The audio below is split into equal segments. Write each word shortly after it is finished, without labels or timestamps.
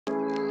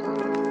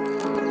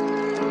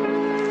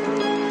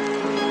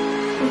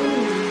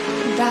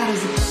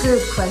is a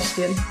good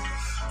question.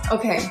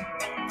 Okay,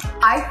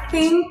 I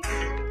think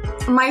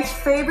my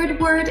favorite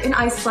word in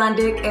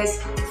Icelandic is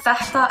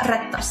 "þetta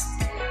reddast."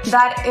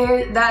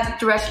 That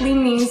directly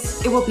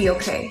means it will be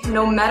okay.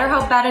 No matter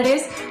how bad it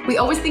is, we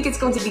always think it's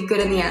going to be good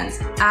in the end.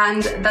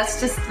 And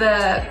that's just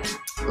the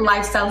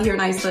lifestyle here in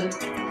Iceland.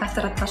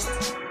 Þetta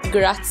reddast.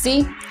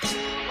 Grazie.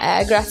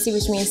 Grazie,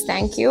 which means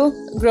thank you.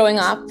 Growing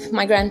up,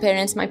 my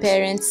grandparents, my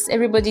parents,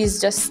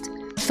 everybody's just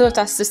taught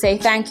us to say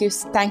thank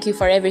you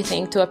for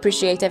everything, to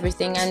appreciate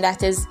everything, and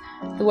that is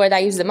the word I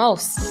use the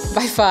most,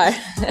 by far.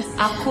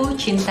 Aku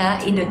cinta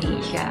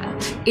Indonesia.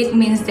 It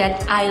means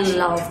that I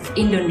love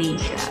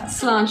Indonesia.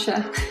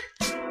 Sláinte.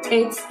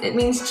 It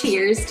means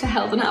cheers to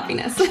health and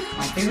happiness.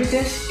 My favorite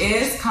dish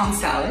is conch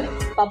salad.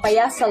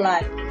 Papaya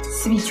salad.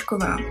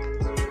 Svíčková.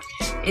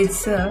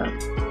 It's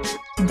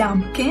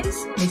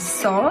dumplings with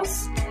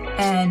sauce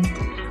and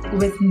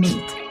with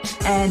meat,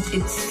 and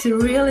it's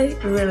really,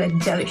 really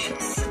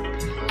delicious.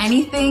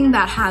 Anything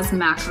that has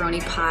macaroni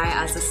pie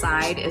as a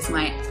side is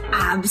my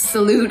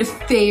absolute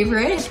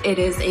favorite. It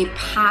is a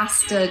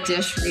pasta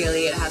dish,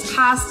 really. It has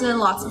pasta,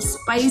 lots of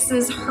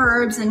spices,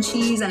 herbs, and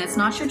cheese, and it's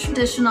not your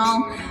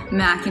traditional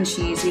mac and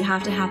cheese. You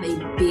have to have a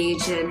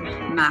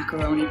Bajan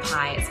macaroni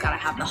pie. It's gotta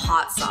have the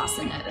hot sauce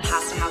in it. It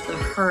has to have the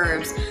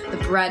herbs, the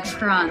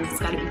breadcrumbs.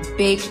 It's gotta be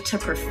baked to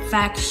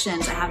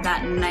perfection to have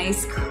that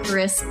nice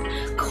crisp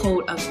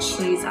coat of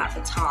cheese at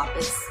the top.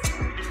 It's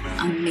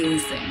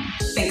amazing.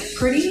 Think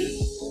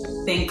pretty,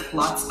 think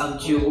lots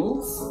of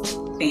jewels,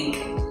 think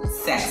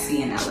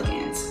sexy and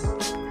elegant.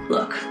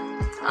 Look,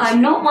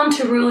 I'm not one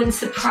to ruin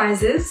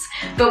surprises,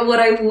 but what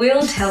I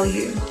will tell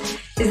you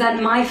is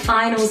that my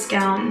finals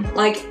gown,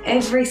 like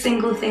every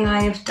single thing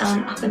I have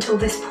done up until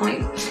this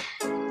point,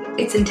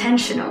 it's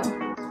intentional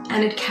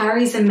and it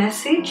carries a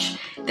message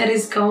that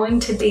is going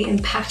to be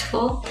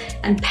impactful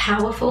and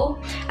powerful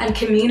and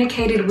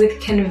communicated with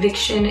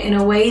conviction in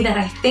a way that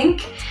I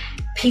think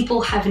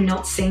people have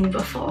not seen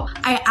before.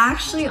 I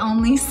actually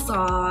only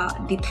saw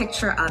the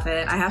picture of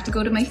it. I have to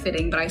go to my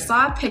fitting, but I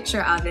saw a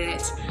picture of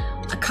it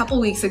a couple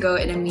weeks ago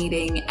in a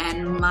meeting,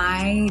 and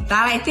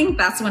I think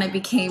that's when it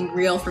became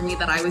real for me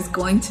that I was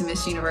going to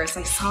Miss Universe.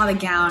 I saw the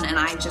gown and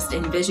I just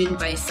envisioned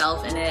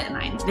myself in it, and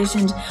I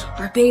envisioned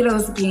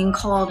Barbados being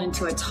called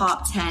into a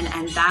top 10,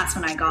 and that's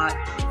when I got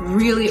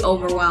really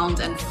overwhelmed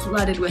and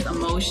flooded with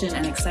emotion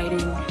and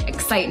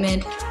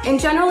excitement. In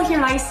general, here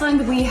in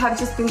Iceland, we have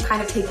just been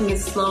kind of taking it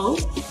slow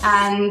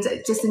and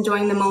just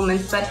enjoying the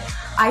moment. But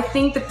I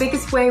think the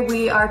biggest way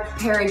we are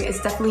preparing is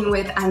definitely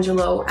with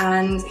Angelo,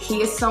 and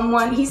he's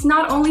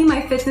not only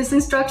my fitness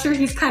instructor,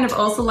 he's kind of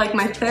also like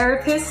my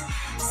therapist.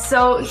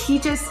 So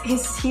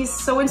he's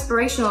so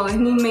inspirational,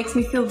 and he makes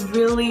me feel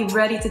really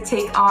ready to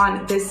take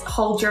on this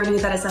whole journey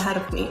that is ahead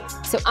of me.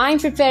 So I'm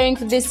preparing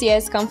for this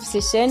year's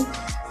competition,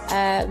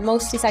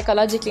 mostly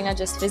psychologically, not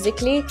just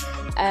physically.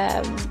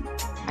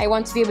 I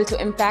want to be able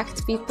to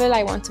impact people.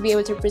 I want to be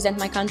able to represent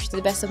my country to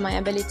the best of my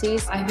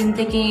abilities. I've been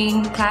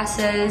taking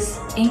classes,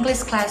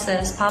 English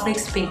classes, public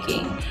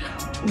speaking,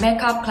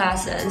 makeup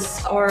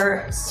classes,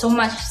 or so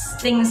much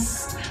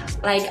things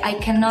like I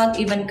cannot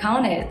even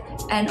count it.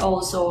 And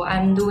also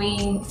I'm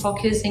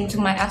focusing to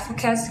my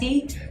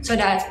advocacy so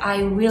that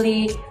I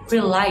really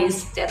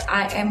realize that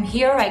I am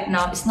here right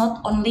now. It's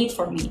not only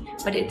for me,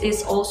 but it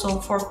is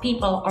also for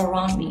people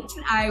around me.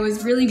 I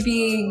was really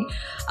being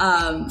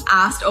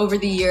asked over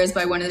the years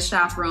by one of the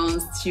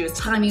chaperones. She was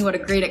telling me what a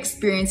great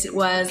experience it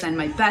was, and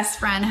my best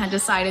friend had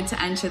decided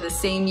to enter the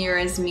same year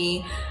as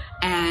me.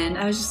 And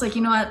I was just like,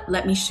 you know what,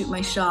 let me shoot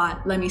my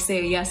shot. Let me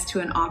say yes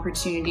to an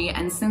opportunity.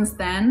 And since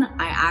then,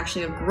 I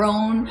actually have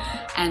grown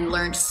and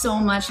learned so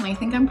much. And I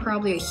think I'm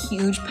probably a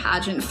huge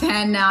pageant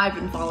fan now. I've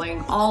been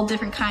following all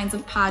different kinds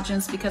of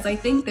pageants because I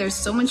think there's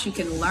so much you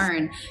can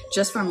learn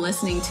just from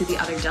listening to the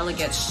other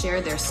delegates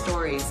share their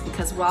stories.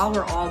 Because while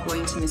we're all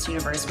going to Miss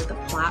Universe with a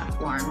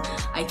platform,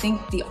 I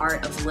think the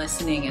art of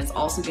listening is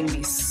also going to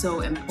be so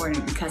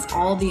important because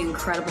all the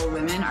incredible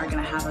women are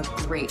going to have a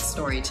great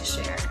story to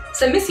share.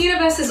 So Miss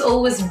Universe has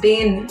always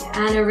been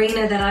an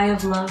arena that I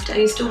have loved. I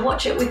used to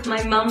watch it with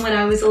my mum when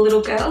I was a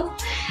little girl,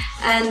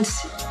 and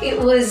it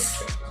was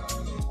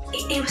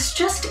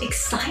just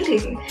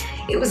exciting.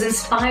 It was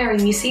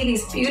inspiring. You see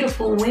these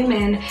beautiful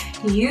women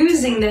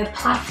using their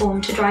platform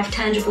to drive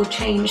tangible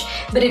change,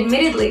 but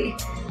admittedly,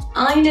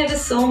 I never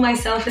saw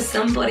myself as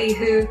somebody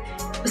who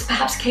was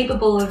perhaps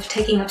capable of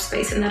taking up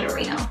space in that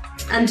arena.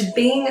 And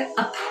being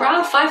a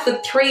proud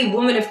 5'3"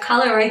 woman of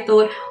color, I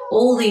thought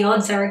all the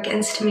odds are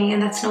against me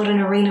and that's not an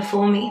arena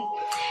for me.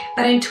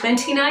 But in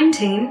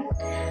 2019,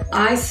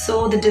 I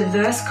saw the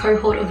diverse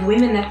cohort of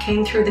women that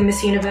came through the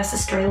Miss Universe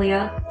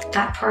Australia,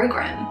 that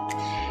program.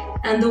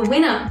 And the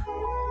winner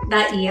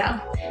that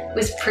year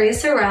was Priya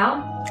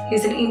Sarao,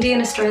 who's an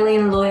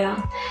Indian-Australian lawyer,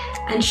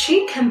 and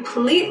she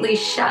completely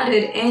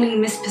shattered any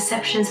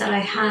misperceptions that I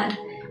had.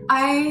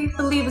 I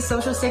believe a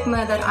social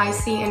stigma that I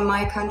see in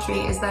my country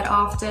is that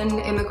often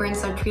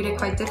immigrants are treated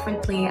quite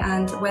differently,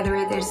 and whether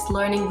it is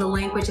learning the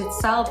language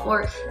itself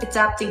or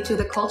adapting to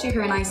the culture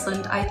here in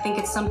Iceland, I think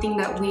it's something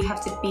that we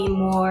have to be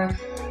more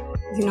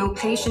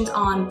patient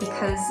on,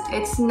 because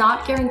it's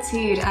not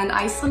guaranteed, and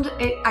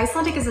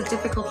Icelandic is a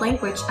difficult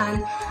language,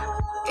 and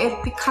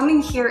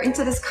coming here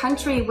into this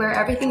country where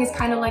everything is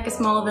kind of like a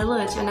small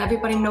village and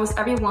everybody knows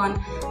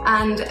everyone,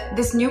 and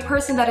this new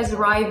person that is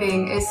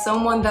arriving is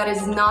someone that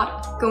is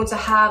not going to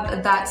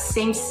have that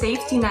same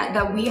safety net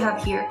that we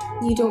have here.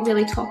 You don't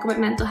really talk about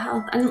mental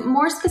health, and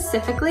more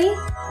specifically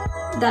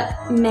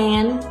that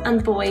men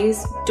and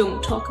boys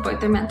don't talk about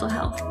their mental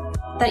health,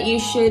 that you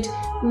should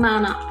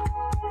man up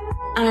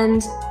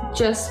and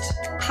just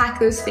pack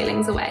those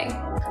feelings away.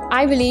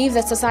 I believe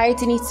that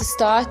society needs to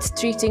start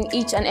treating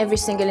each and every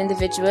single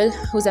individual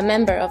who's a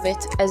member of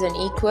it as an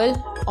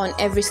equal on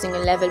every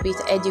single level, be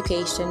it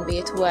education, be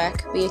it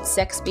work, be it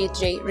sex, be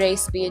it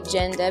race, be it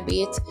gender,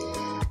 be it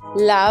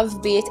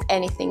love, be it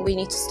anything. We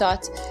need to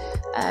start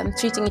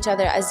treating each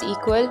other as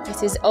equal.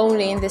 It is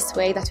only in this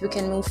way that we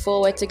can move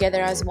forward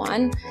together as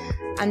one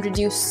and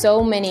reduce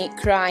so many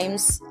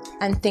crimes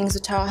and things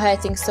which are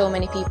hurting so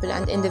many people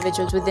and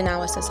individuals within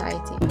our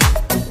society.